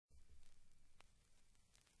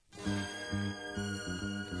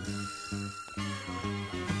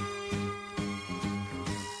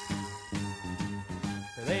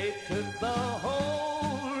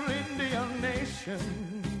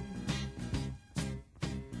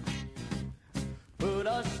put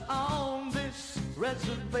us on this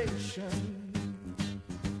reservation,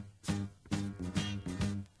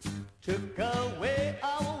 took away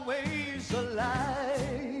our ways of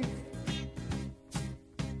life.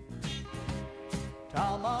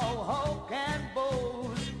 Tomahawk and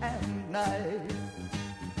bows and knife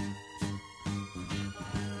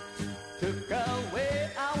took away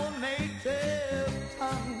our native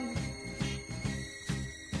tongue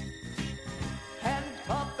and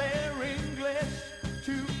taught their English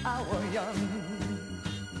to our young.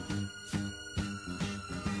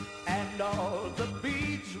 And all the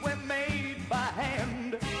beads were made by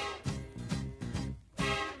hand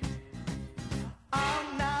are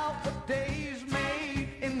nowadays made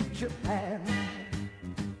in Japan.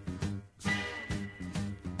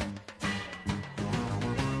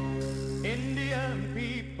 Indian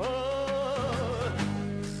people,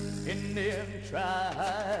 Indian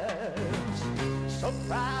tribes, so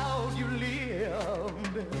proud you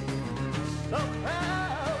lived, so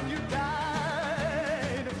proud you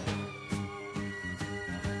died.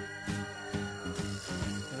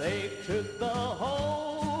 They took the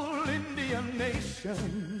whole Indian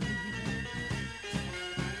nation,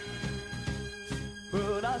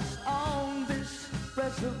 put us on this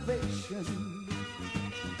reservation.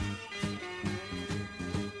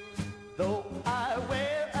 Though I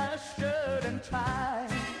wear a shirt and tie,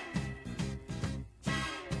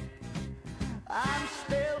 I'm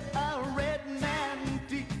still a red man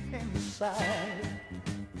deep inside.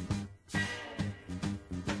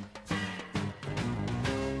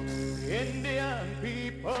 Indian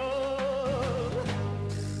people,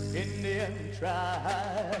 Indian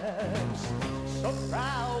tribes, so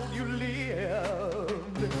proud you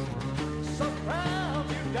lived, so proud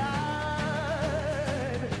you died.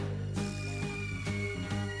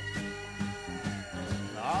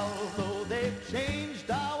 Although they've changed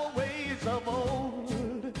our ways of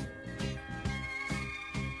old,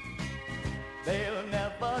 they'll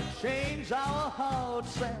never change our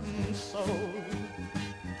hearts and souls.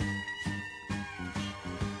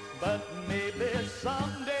 But maybe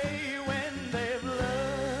someday when they've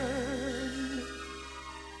learned,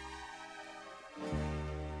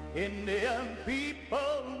 Indian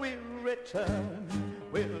people will return,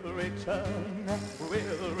 will return,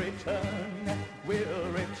 will return,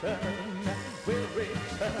 will return.